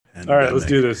All right, let's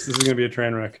do this. This is going to be a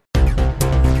train wreck.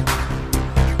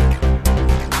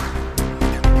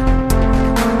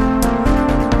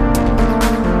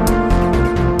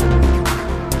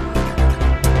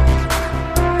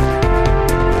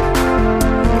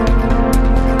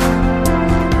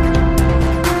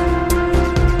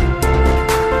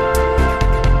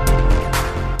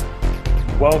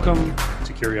 Welcome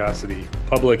to Curiosity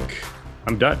Public.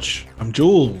 I'm Dutch. I'm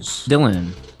Jules.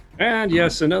 Dylan. And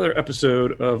yes, another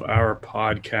episode of our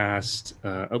podcast.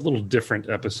 A little different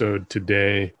episode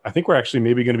today. I think we're actually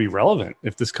maybe going to be relevant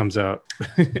if this comes out.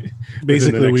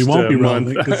 Basically, we won't be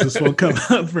relevant because this won't come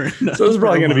out for. So this is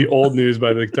probably going to be old news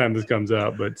by the time this comes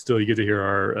out, but still, you get to hear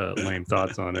our lame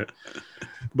thoughts on it.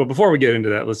 But before we get into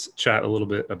that, let's chat a little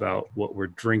bit about what we're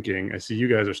drinking. I see you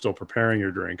guys are still preparing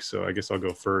your drinks, so I guess I'll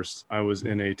go first. I was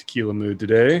in a tequila mood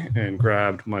today and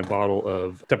grabbed my bottle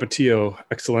of Tapatio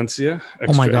Excelencia Extra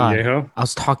Oh my God. Añejo. I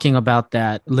was talking about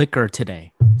that liquor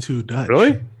today. Too Dutch.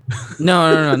 Really?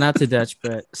 No, not to Dutch,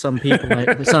 but some people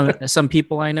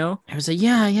I know. I was like,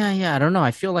 yeah. I don't know.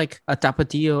 I feel like a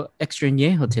Tapatio Extra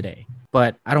Añejo today,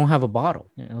 but I don't have a bottle.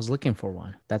 I was looking for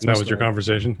one. That was your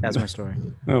conversation? That's my story.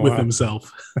 Oh, With wow.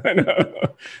 himself. I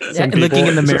know. Yeah, looking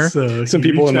in the mirror. So Some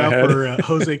he people in reached my out head. for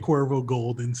Jose Cuervo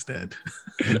Gold instead.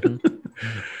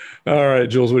 All right,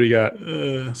 Jules, what do you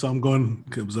got? So I'm going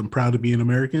because I'm proud to be an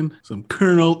American. Some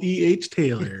Colonel E.H.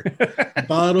 Taylor,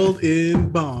 bottled in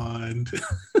bond.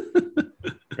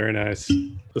 Very nice.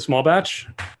 The small batch?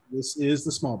 This is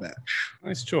the small batch.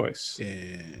 Nice choice.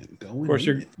 And going. Of course,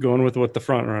 you're going with what the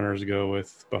front runners go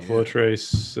with. Buffalo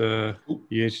Trace,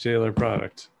 E.H. Taylor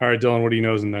product. All right, Dylan, what do you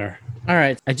know is in there? All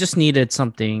right. I just needed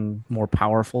something more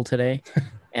powerful today.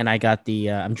 And I got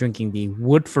I'm drinking the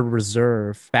Woodford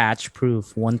Reserve Batch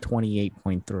Proof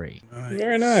 128.3.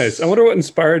 Very nice. I wonder what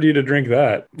inspired you to drink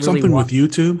that. Something with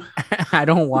YouTube. I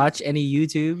don't watch any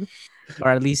YouTube, or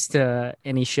at least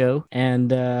any show.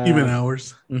 And Even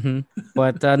ours.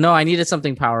 But no, I needed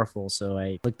something powerful. So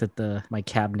I looked at my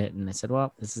cabinet and I said,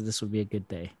 well, this would be a good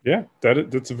day. Yeah,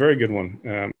 that's a very good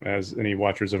one, as any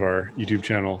watchers of our YouTube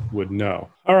channel would know.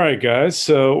 All right, guys.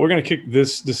 So we're going to kick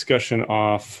this discussion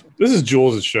off. This is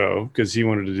Jules' show because he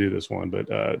wanted to do this one, but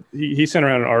he sent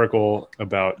around an article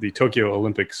about the Tokyo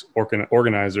Olympics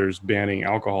organizers banning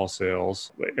alcohol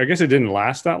sales. I guess it didn't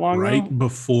last that long, Right though?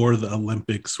 Before the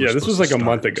Olympics. Yeah, this was like a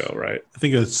month start. ago, right? I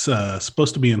think it's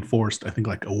supposed to be enforced, I think,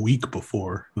 like a week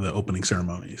before the opening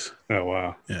ceremonies. Oh,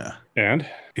 wow. Yeah.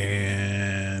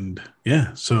 And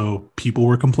Yeah, so people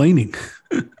were complaining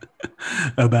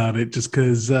about it just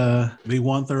because they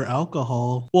want their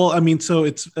alcohol. Well, I mean, so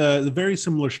it's a very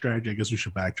similar strategy. I guess we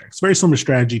should backtrack. It's a very similar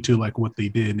strategy to like what they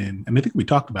did and I think we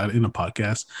talked about it in a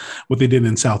podcast, what they did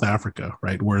in South Africa,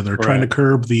 right? Where they're trying to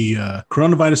curb the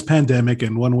coronavirus pandemic.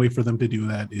 And one way for them to do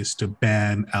that is to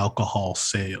ban alcohol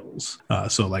sales.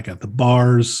 So like at the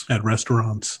bars, at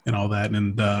restaurants and all that.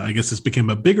 And I guess this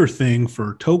became a bigger thing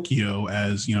for Tokyo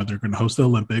as, you know, they're going to host the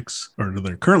Olympics, or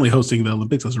they're currently hosting the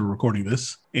Olympics as we're recording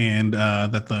this. And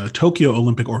that the Tokyo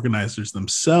Olympic organizers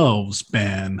themselves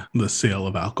ban the sale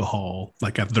of alcohol,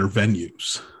 like at their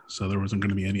venues. So there wasn't going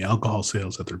to be any alcohol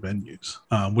sales at their venues,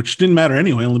 which didn't matter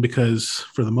anyway, only because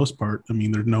for the most part, I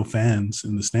mean, there's no fans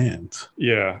in the stands.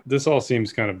 yeah, this all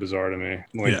seems kind of bizarre to me.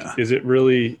 Like, is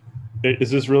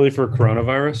this really for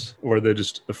coronavirus, or are they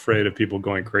just afraid of people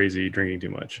going crazy drinking too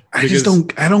much? I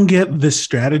don't get this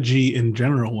strategy in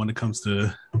general when it comes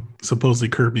to supposedly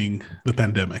curbing the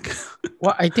pandemic.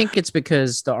 Well, I think it's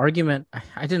because the argument,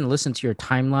 I didn't listen to your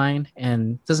timeline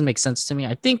and it doesn't make sense to me.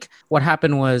 I think what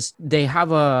happened was they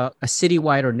have a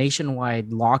citywide or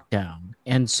nationwide lockdown.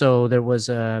 And so there was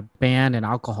a ban in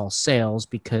alcohol sales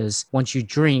because once you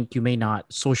drink, you may not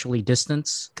socially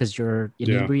distance because you're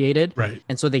inebriated. Right.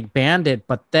 And so they banned it,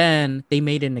 but then they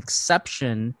made an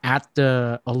exception at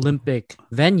the Olympic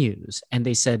venues. And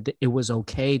they said it was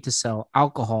okay to sell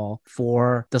alcohol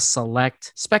for the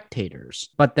select spectators.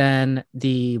 But then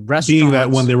the restaurants... Being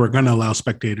that when they were going to allow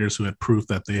spectators who had proof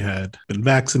that they had been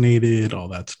vaccinated, all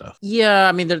that stuff. Yeah,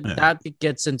 I mean, that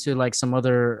gets into like some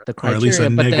other the criteria. Or at least a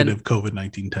but negative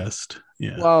COVID-19 test.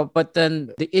 Yeah. Well, but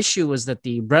then the issue was that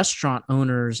the restaurant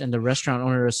owners and the Restaurant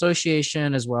Owner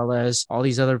Association, as well as all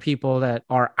these other people that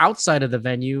are outside of the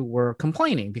venue, were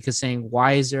complaining because saying,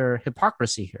 why is there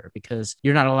hypocrisy here? Because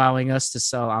you're not allowing us to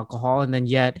sell alcohol, and then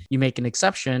yet you make an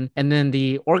exception. And then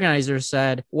the organizers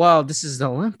said, well, this is the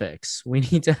Olympics. We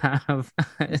need to have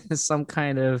some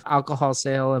kind of alcohol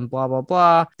sale and blah, blah,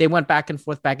 blah. They went back and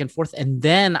forth. And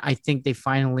then I think they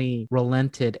finally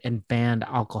relented and banned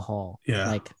alcohol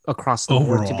like across the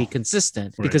for it to be Overall.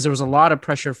 consistent, Right. because there was a lot of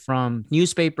pressure from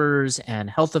newspapers and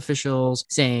health officials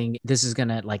saying this is going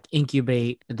to like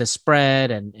incubate the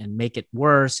spread and make it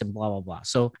worse and blah, blah, blah.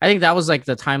 So I think that was like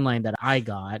the timeline that I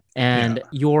got. And Yeah.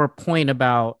 your point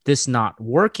about this not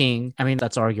working, I mean,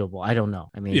 that's arguable. I don't know.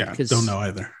 I mean, Yeah, because don't know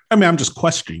either. I mean, I'm just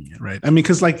questioning it, right? I mean,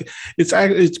 because like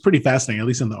it's pretty fascinating. At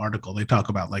least in the article, they talk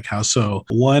about like how so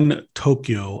one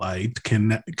Tokyoite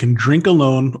can drink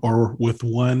alone or with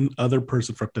one other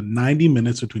person for up to 90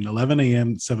 minutes between 11 a.m.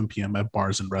 and 7 p.m. at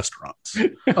bars and restaurants.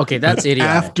 okay, that's idiotic.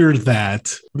 After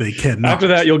that, they cannot. After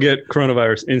that, you'll get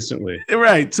coronavirus instantly.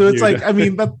 Right. So it's You're like, I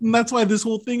mean, that's why this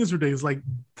whole thing is ridiculous. Like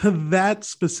to that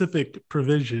specific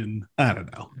provision, I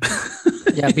don't know.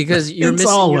 Yeah, because you're It's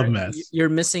missing all a you're, mess. you're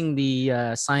missing the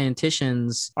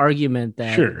scientician's argument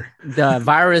that Sure. the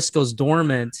virus goes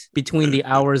dormant between the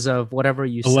hours of whatever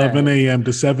you 11 said, a.m.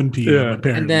 to 7 p.m. Yeah.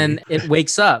 apparently. and then it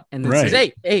wakes up and then says,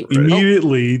 Right. "Hey,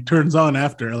 Immediately turns on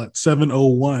after like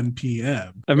 7:01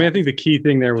 p.m. I mean, I think the key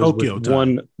thing there was Tokyo with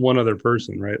time. one other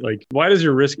person, right? Like, why does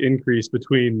your risk increase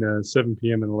between 7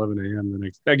 p.m. and 11 a.m. the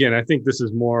next? Again, I think this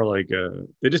is more like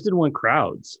they just didn't want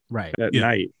crowds right." at Yeah.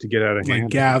 night to get out of Like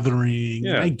hand. gathering.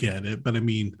 Yeah. I get it. But I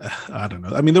mean, I don't know.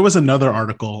 I mean, there was another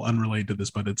article unrelated to this,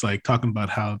 but it's like talking about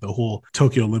how the whole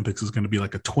Tokyo Olympics is going to be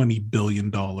like a $20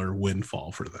 billion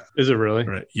windfall for them. Is it really?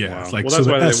 Right. Yeah. Wow. It's like, Well, so that's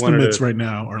the why they wanted estimates to- right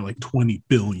now are like 20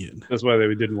 billion. That's why they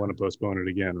didn't want to postpone it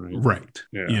again, right? Right.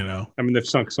 Yeah. You know, I mean, they've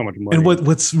sunk so much money. and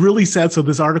what's really sad, so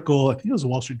this article, I think it was a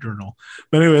Wall Street Journal,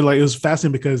 but anyway, like it was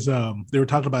fascinating because they were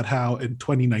talking about how in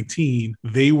 2019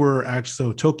 they were actually,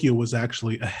 so Tokyo was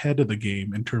actually ahead of the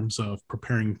game in terms of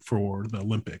preparing for the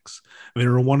Olympics. They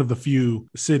were one of the few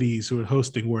cities who were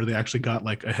hosting where they actually got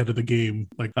like ahead of the game,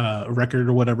 like a record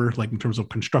or whatever, like in terms of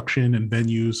construction and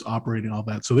venues, operating, all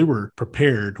that. So they were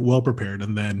prepared, well prepared,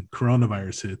 and then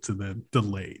coronavirus hits and then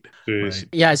delayed. Jeez. Right?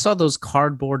 Yeah, I saw those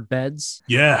cardboard beds.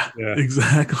 Yeah, Yeah.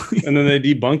 exactly. And then they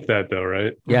debunked that, though,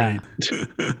 right? Yeah.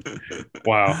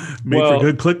 Wow. Made Well,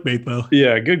 for good clickbait, though.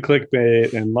 Yeah, good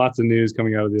clickbait and lots of news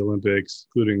coming out of the Olympics,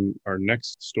 including our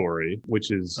next story,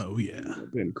 which is Oh yeah,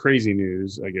 been crazy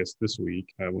news, I guess, this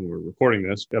week when we're recording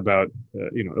this about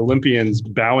Olympians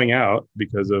bowing out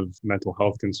because of mental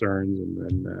health concerns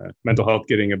and mental health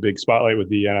getting a big spotlight with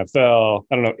the NFL.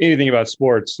 I don't know anything about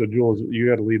sports, so Jules, you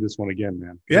got to lead this one again,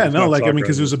 man. yeah. It's No, not like I mean, soccer,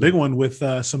 because there's a it's- big one with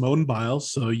Simone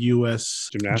Biles, so U.S.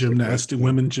 Gymnastics, right?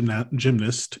 women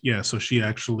gymnast. Yeah, so she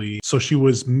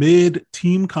was mid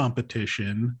team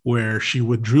competition where she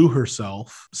withdrew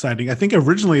herself, citing. I think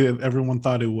originally everyone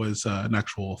thought it was an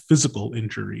actual physical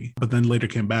injury, but then later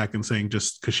came back and saying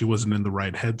just because she wasn't in the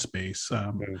right headspace.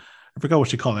 Yeah. I forgot what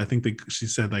she called it. I think she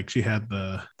said like she had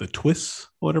the twists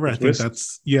or whatever. I Twist? think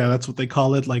that's what they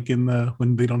call it. Like in the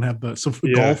when they don't have the for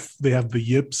Yeah. golf they have the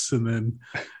yips, and then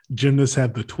gymnasts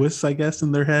have the twists, I guess,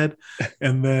 in their head.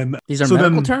 And then These are so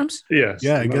medical then- terms? Yes.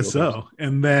 yeah, I guess so.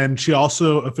 And then she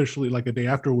also officially, like a day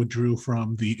after, withdrew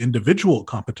from the individual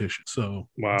competition. So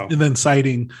Wow. and then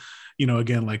citing,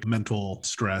 again, like mental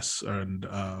stress and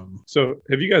So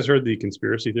have you guys heard the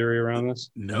conspiracy theory around this?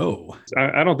 no,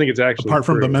 I don't think it's actually apart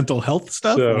from the true. mental health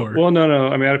stuff. or? Well, no.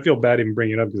 I mean, I feel bad even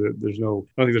bringing it up because I don't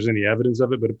think there's any evidence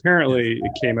of it. But apparently,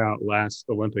 it came out last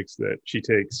Olympics that she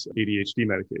takes ADHD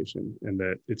medication and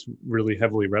that it's really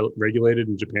heavily regulated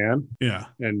in Japan, Yeah,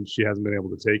 and she hasn't been able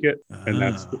to take it, and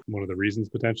that's Ah. one of the reasons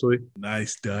potentially.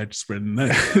 Nice Dutch spreading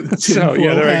that. So,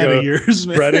 yeah, there we tinfoil hat go. of yours,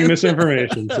 man. Spreading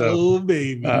misinformation. So, oh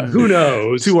baby, who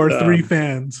knows? to our three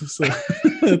fans, so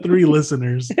 3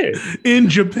 listeners Hey, in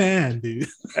Japan, dude.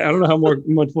 I don't know how much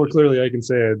more clearly I can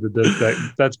say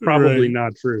it, that's probably Right.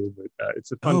 not true, but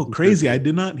it's a fun Oh, crazy! conspiracy. I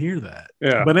did not hear that.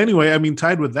 Yeah. But anyway, I mean,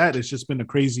 tied with that, it's just been a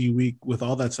crazy week with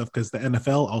all that stuff because the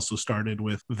NFL also started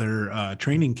with their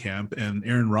training camp, and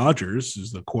Aaron Rodgers,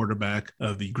 who's the quarterback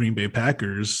of the Green Bay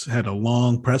Packers, had a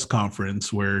long press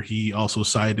conference where he also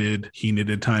cited he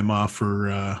needed time off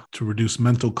for to reduce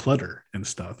mental clutter and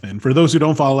stuff. And for those who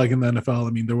don't follow, like in the NFL,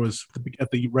 I mean, there was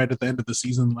right at the end of the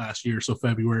season last year, so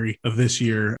February of this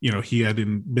year, he had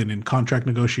been in contract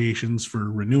negotiations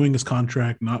for renewing his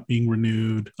contract, not being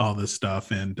renewed, all this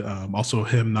stuff, and also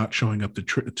him not showing up to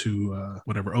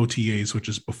whatever OTAs, which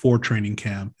is before training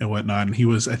camp and whatnot. And he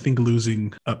was, I think,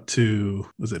 losing up to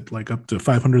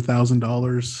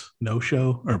 $500,000 no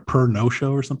show or per no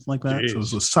show or something like that. Jeez. So it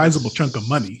was a sizable chunk of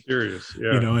money. Serious,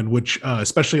 yeah. And which,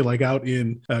 especially like out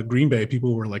in Green Bay,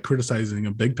 people were like like criticizing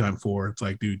him big time for. It's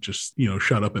like, dude, just,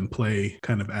 shut up and play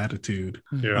kind of attitude.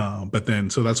 Yeah. But then,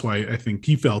 so that's why I think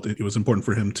he felt it was important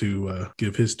for him to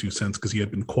give his 2 cents, because he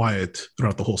had been quiet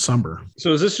throughout the whole summer.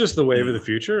 So is this just the wave of the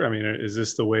future? I mean, is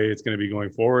this the way it's going to be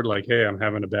going forward? Like, hey, I'm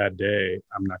having a bad day,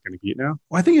 I'm not going to eat now?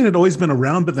 Well, I think it had always been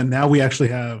around, but then now we actually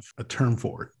have a term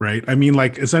for it, right? I mean,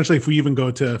 like, essentially, if we even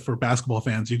go for basketball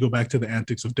fans, you go back to the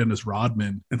antics of Dennis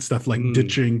Rodman and stuff, like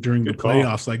ditching during the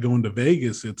playoffs, like going to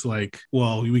Vegas. It's like,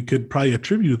 well, we could probably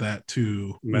attribute that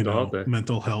to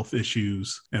mental health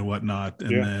issues and whatnot.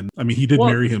 And then, I mean, he did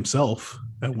marry himself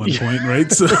at one point,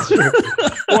 right? So.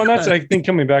 Well, and that's, I think,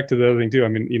 coming back to the other thing too. I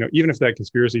mean, even if that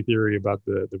conspiracy theory about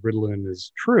the Ritalin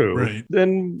is true, right,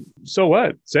 then so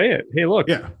what? Say it. Hey, look,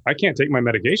 I can't take my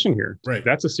medication here. Right.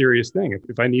 That's a serious thing.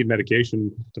 If I need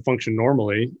medication to function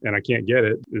normally and I can't get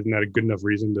it, isn't that a good enough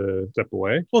reason to step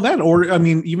away? Well, that, or I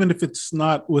mean, even if it's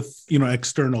not with,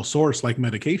 external source like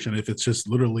medication, if it's just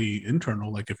literally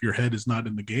internal, like if your head is not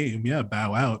in the game,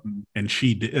 bow out. And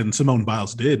she did, and Simone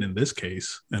Biles did in this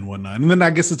case and whatnot. And then I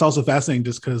guess it's also fascinating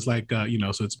just because, like,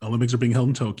 so it's Olympics are being held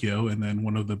in Tokyo, and then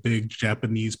one of the big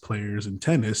Japanese players in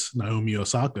tennis, Naomi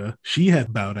Osaka, she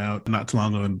had bowed out not too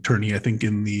long ago, an attorney, I think,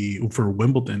 for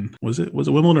Wimbledon. Was it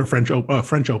Wimbledon or French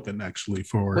Open actually,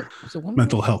 for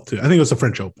mental health too? I think it was the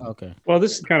French Open. Okay. Well,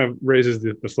 this kind of raises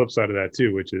the flip side of that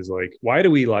too, which is like, why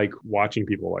do we like watching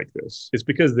people like this? It's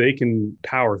because they can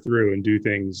power through and do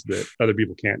things that other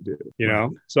people can't do,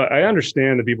 So I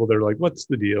understand the people that are like, what's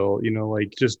the deal?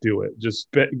 Like, just do it.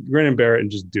 Just grin and bear it and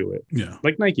just do it. Yeah.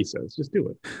 Like Nike says, just do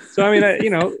it. So, I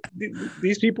mean,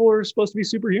 these people are supposed to be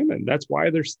superhuman. That's why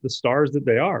they're the stars that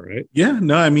they are, right? Yeah,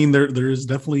 no, I mean, there is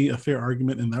definitely a fair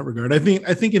argument in that regard. I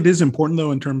think it is important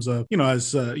though, in terms of,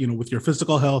 as with your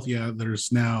physical health. Yeah,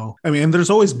 there's now, I mean, and there's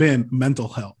always been mental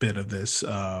health bit of this.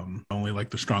 Only like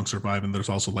the strong survive, and there's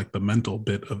also like the mental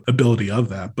bit of ability of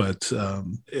that. But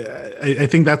I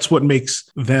think that's what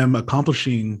makes them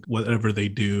accomplishing whatever they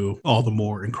do all the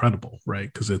more incredible,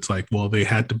 right? Because it's like, well, they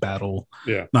had to battle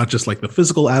not just like the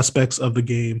physical aspects of the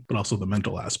game, but also the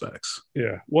mental aspects.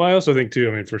 Yeah. Well, I also think too,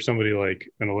 I mean, for somebody like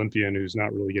an Olympian who's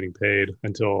not really getting paid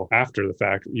until after the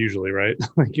fact, usually, right?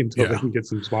 Like until they can get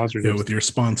some sponsorships. Yeah, with your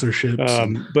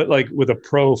sponsorships. But like with a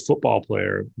pro football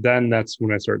player, then that's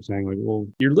when I start saying like, well,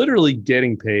 you're literally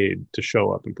getting paid to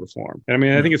show up and perform. And I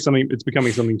mean, I think it's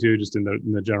becoming something too, just in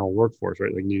the general workforce,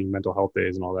 right? Like needing mental health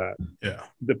days and all that. Yeah.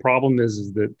 The problem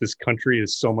is that this country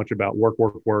is so much about work,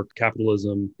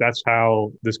 capitalism. That's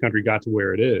how this country got to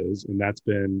where it is. And that's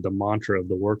been the mantra of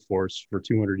the workforce for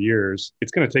 200 years.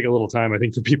 It's going to take a little time, I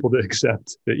think, for people to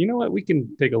accept that, you know what, we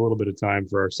can take a little bit of time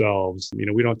for ourselves.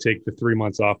 We don't take the 3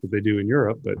 months off that they do in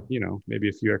Europe, but, maybe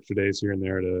a few extra days here and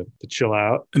there to chill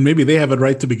out. And maybe they have it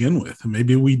right to begin with.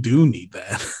 Maybe we do need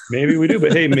that. Maybe we do.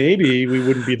 But hey, maybe we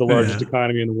wouldn't be the largest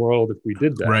economy in the world if we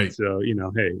did that. Right. So,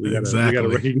 hey, we got to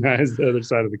recognize the other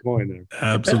side of the coin there.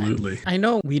 Absolutely. I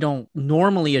know we don't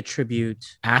normally attribute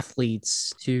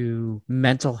athletes to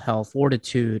mental health,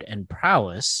 fortitude, and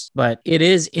prowess, but it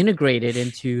is integrated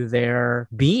into their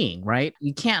being, right?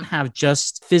 You can't have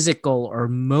just physical or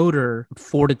motor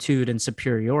fortitude and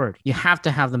superiority. You have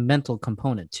to have the mental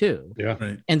component too. Yeah.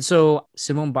 Right. And so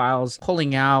Simone Biles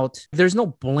pulling out, there's no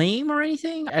blame or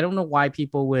anything. I don't know why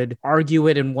people would argue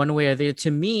it in one way or the other.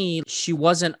 To me, she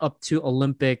wasn't up to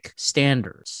Olympic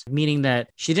standards, meaning that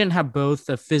she didn't have both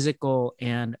the physical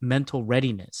and mental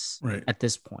readiness at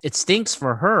this point. It stinks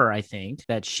for her, I think,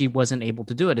 that she wasn't able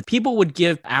to do it. If people would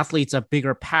give athletes a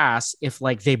bigger pass if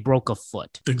like they broke a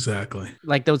foot. Exactly.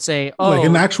 Like they would say, oh, like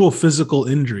an actual physical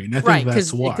injury. And I think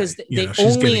that's why. Because they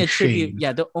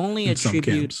only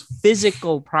attribute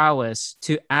physical prowess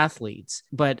to athletes.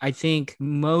 But I think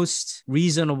most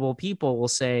reasonable people will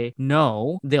say,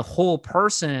 no, the whole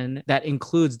person that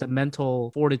includes the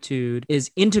mental fortitude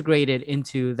is integrated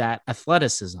into that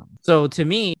athleticism. So to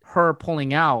me, her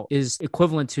pulling out is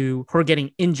equivalent to her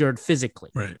getting injured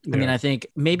physically. Right. I mean, I think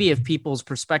maybe if people's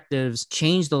perspectives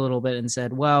changed a little bit and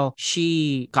said, well,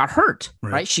 she got hurt,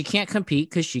 right? She can't compete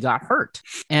because she got hurt.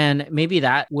 And maybe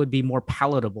that would be more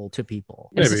palatable to people.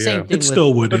 Maybe, it's the same thing. It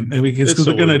still wouldn't. I mean, because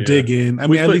they're going to dig in. I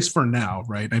mean, at least for now,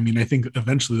 right? I mean, I think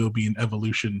eventually there'll be an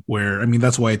evolution where, I mean,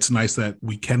 that's why it's nice that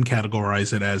we can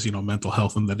categorize it as, mental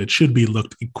health, and that it should be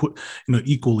looked,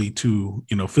 equally to,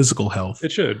 physical health.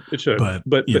 It should.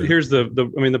 But here's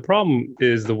the problem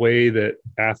is the way that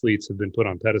athletes have been put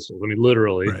on pedestals. I mean,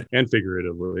 literally Right. and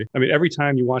figuratively. I mean, every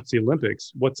time you watch the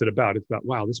Olympics, what's it about? It's about,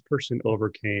 wow, this person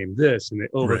overcame this and they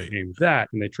overcame that,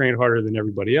 and they trained harder than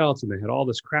everybody else, and they had all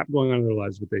this crap going on in their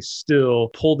lives, but they still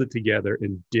pulled it together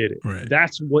and did it. Right.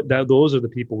 Those are the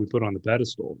people we put on the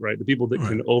pedestal, right? The people that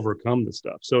can overcome the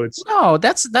stuff. So it's no,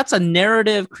 that's a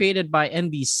narrative created by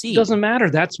NBC. It doesn't matter.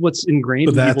 That's what's ingrained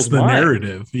in that's people's the mind,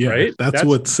 narrative. Yeah. right? That's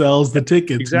what sells the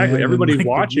tickets. Exactly. Man, Everybody like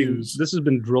watching, this has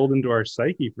been drilled into our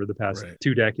psyche for the past Right.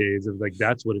 2 decades of like,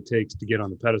 that's what it takes to get on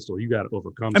the pedestal. You got to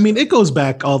overcome. I mean, it goes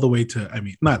back all the way to, I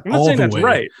mean, not I'm not all saying the that's way.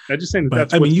 right. I'm just saying that But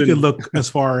that's I mean, what's you been- can look as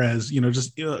far as,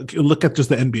 just look at just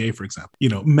the NBA, for example.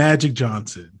 Magic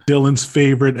Johnson, Dylan's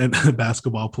favorite and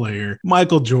basketball player,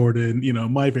 Michael Jordan,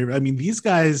 my favorite. I mean, these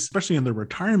guys, especially in their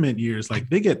retirement years, like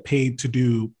they get paid to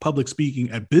do public speaking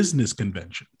at business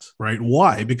conventions, right?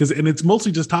 Why? Because, and it's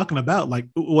mostly just talking about like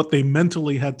what they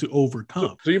mentally had to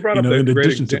overcome. So you brought up in the great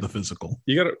addition to the physical.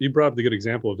 You brought up the good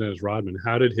example of Dennis Rodman.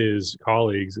 How did his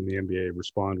colleagues in the NBA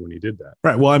respond when he did that?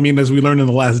 Right. Well, I mean, as we learned in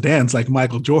The Last Dance, like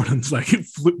Michael Jordan's like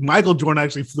Michael Jordan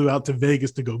actually flew out to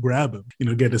Vegas to go grab him,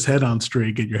 get his head on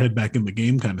straight, get your head back in the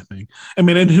game kind of thing. I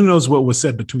mean, and who knows what was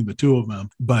said between the two of them,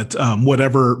 but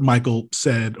whatever Michael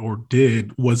said or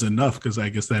did was enough, because I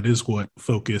guess that is what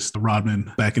focused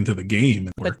Rodman back into the game.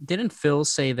 But didn't Phil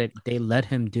say that they let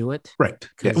him do it? Right.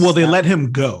 Yeah. Well, they let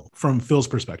him go from Phil's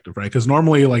perspective, right? Because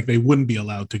normally, like, they wouldn't be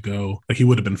allowed to go. Like, he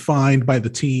would have been fined by the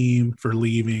team for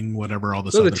leaving, whatever, all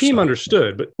this. So the team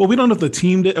understood, but we don't know if the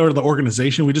team did or the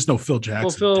organization. We just know Phil Jackson.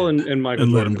 Well, Phil and Michael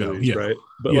and let Jordan him go. released, Yeah. right?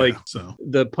 But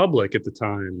the public at the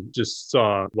time just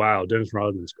saw, wow, Dennis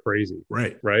Rodman is crazy.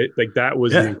 Right. Like that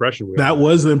was the impression. That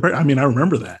was the impression. I mean, I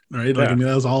remember that, right? Like, Yeah. I mean,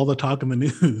 that was all the talk in the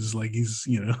news. Like he's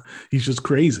just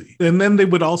crazy. And then they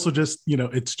would also just,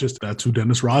 it's just, that's who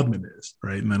Dennis Rodman is.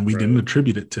 Right. And then we didn't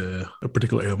attribute it to a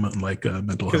particular ailment like mental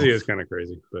health. Because he is kind of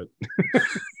crazy, but.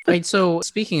 Right. So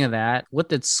speaking of that, what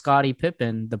did Scottie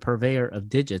Pippen, the purveyor of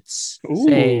digits,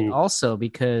 say also?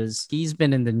 Because he's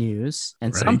been in the news,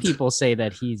 and some people say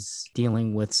that he's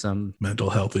dealing with some mental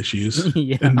health issues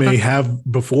yeah. and may have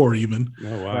before even.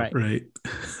 Oh, wow. Right.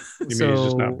 You mean he's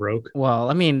just not broke?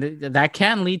 Well, I mean, that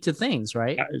can lead to things,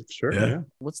 right? Sure. Yeah.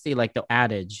 What's the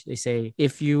adage? They say,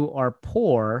 if you are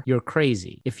poor, you're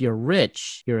crazy. If you're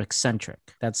rich, you're eccentric.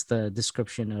 That's the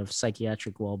description of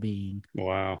psychiatric well-being.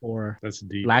 Wow. Or that's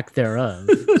deep. Lack thereof.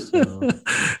 So,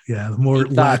 yeah, more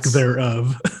lack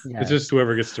thereof. Yeah. It's just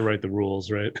whoever gets to write the rules,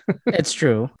 right? It's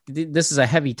true. This is a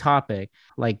heavy topic,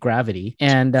 like gravity.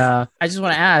 And I just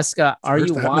want to ask, are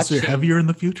you watching heavier in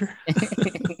the future?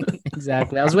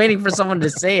 Exactly. I was waiting for someone to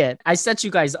say it. I set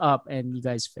you guys up and you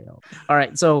guys failed. All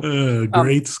right. So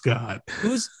great Scott.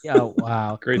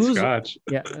 Wow. Great Scotch.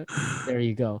 Yeah. There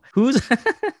you go.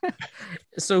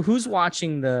 So who's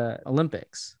watching the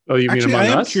Olympics? Oh, you mean among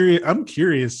us? I'm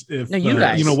curious if you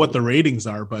guys. what the ratings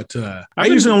are, but I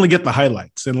usually only get the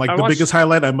highlights. And the biggest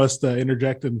highlight, I must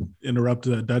interject and interrupt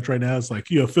Dutch right now, is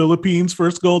Philippines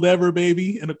first gold ever,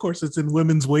 baby. And of course, it's in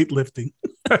women's weightlifting.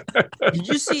 Did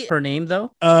you see her name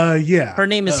though? Yeah. Her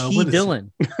name is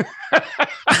Dylan.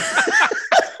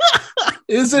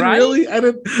 Is it really? I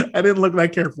didn't look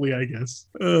that carefully, I guess.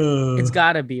 It's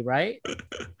gotta be, right?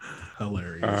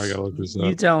 Hilarious. Oh, I gotta look this up.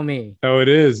 You tell me. Oh, it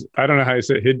is. I don't know how you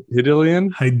say it.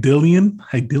 Hidillian?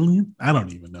 I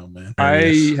don't even know, man.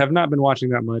 I have not been watching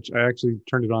that much. I actually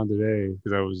turned it on today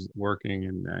because I was working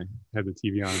and I had the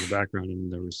TV on in the background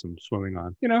and there was some swimming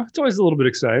on. It's always a little bit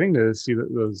exciting to see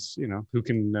those, who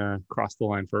can cross the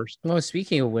line first. Well,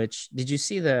 speaking of which, did you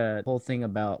see the whole thing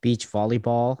about beach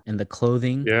volleyball and the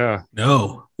clothing? Yeah.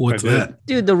 No. What's that?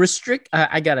 Dude,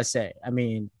 I gotta say, I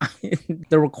mean,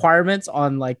 the requirements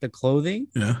on the clothing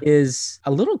is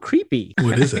a little creepy.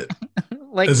 What is it?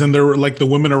 As in the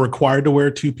women are required to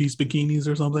wear 2-piece bikinis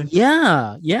or something?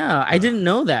 Yeah. I didn't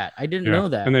know that.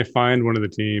 And they fined one of the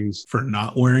teams for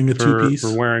not wearing a 2-piece,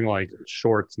 for wearing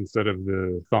shorts instead of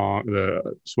the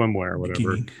swimwear or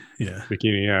whatever.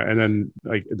 Bikini. Yeah. And then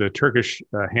the Turkish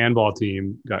handball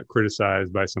team got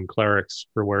criticized by some clerics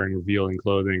for wearing revealing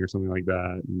clothing or something like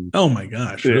that. And, oh my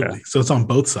gosh. Really? So it's on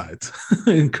both sides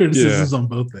and criticisms on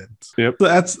both ends. Yep. So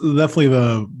that's definitely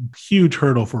the huge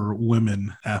hurdle for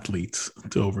women athletes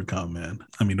to overcome, man.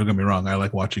 I mean, don't get me wrong. I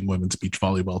like watching women's beach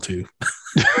volleyball too.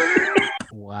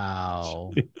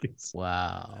 Wow.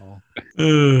 Wow.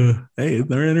 Hey,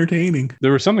 they're entertaining.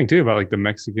 There was something too about like the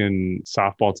Mexican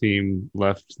softball team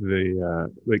left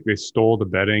like they stole the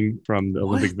bedding from the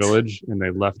Olympic Village and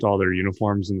they left all their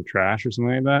uniforms in the trash or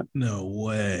something like that. No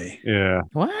way. Yeah.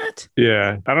 What?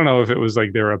 Yeah. I don't know if it was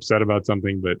like they were upset about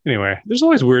something, but anyway, there's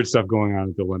always weird stuff going on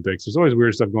at the Olympics. There's always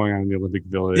weird stuff going on in the Olympic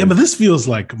Village. Yeah, but this feels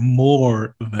like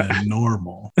more than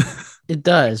normal. It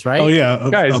does, right? Oh yeah,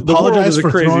 Guys, apologize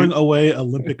for crazy... throwing away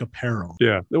Olympic apparel.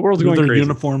 Yeah, the world's going their crazy.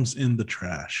 Uniforms in the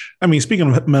trash. I mean,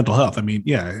 speaking of mental health, I mean,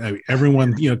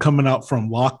 everyone coming out from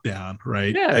lockdown,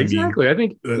 right? Yeah, exactly. I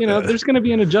think there's going to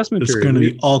be an adjustment. There's going to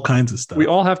be all kinds of stuff. We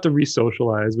all have to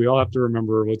re-socialize. We all have to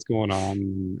remember what's going on,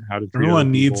 and how to.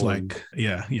 Everyone needs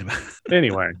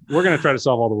Anyway, we're going to try to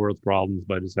solve all the world's problems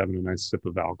by just having a nice sip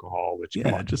of alcohol. Which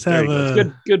just have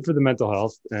a good for the mental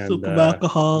health. And, sip of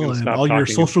alcohol, and all your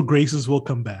social graces will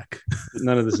come back.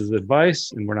 None of this is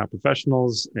advice, and we're not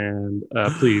professionals. And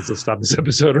please, let's stop this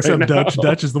episode right now.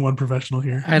 Dutch is the one professional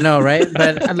here. I know, right?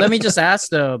 But let me just ask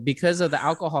though, because of the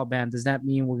alcohol ban, does that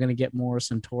mean we're going to get more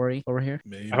Suntory over here?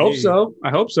 Maybe. I hope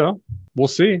so. We'll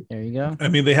see. There you go. I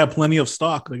mean, they have plenty of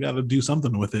stock. They got to do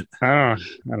something with it. I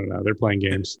don't know. They're playing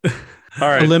games. All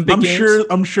right.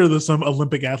 I'm sure there's some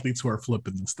Olympic athletes who are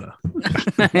flipping this stuff.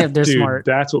 They're smart.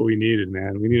 That's what we needed,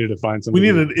 man. We needed to find something.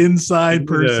 We need an inside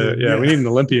person. Yeah, we need an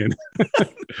Olympian.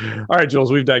 All right,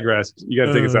 Jules, we've digressed. You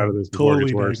got to take us out of this.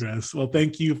 Totally digress. Well,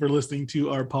 thank you for listening to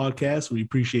our podcast. We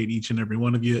appreciate each and every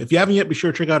one of you. If you haven't yet, be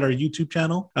sure to check out our YouTube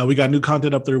channel. We got new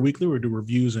content up there weekly. We do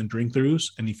reviews and drink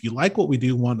throughs. And if you like what we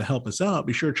do, want to help us out,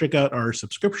 be sure to check out our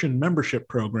subscription membership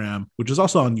program, which is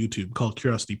also on YouTube, called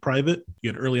Curiosity Private.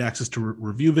 You get early access to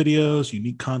review videos,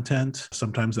 unique content,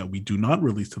 sometimes that we do not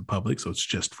release to the public, so it's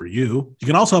just for you. You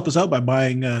can also help us out by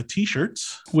buying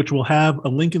t-shirts, which will have a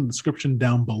link in the description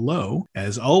down below.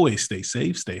 As always, stay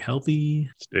safe, stay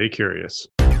healthy, stay curious.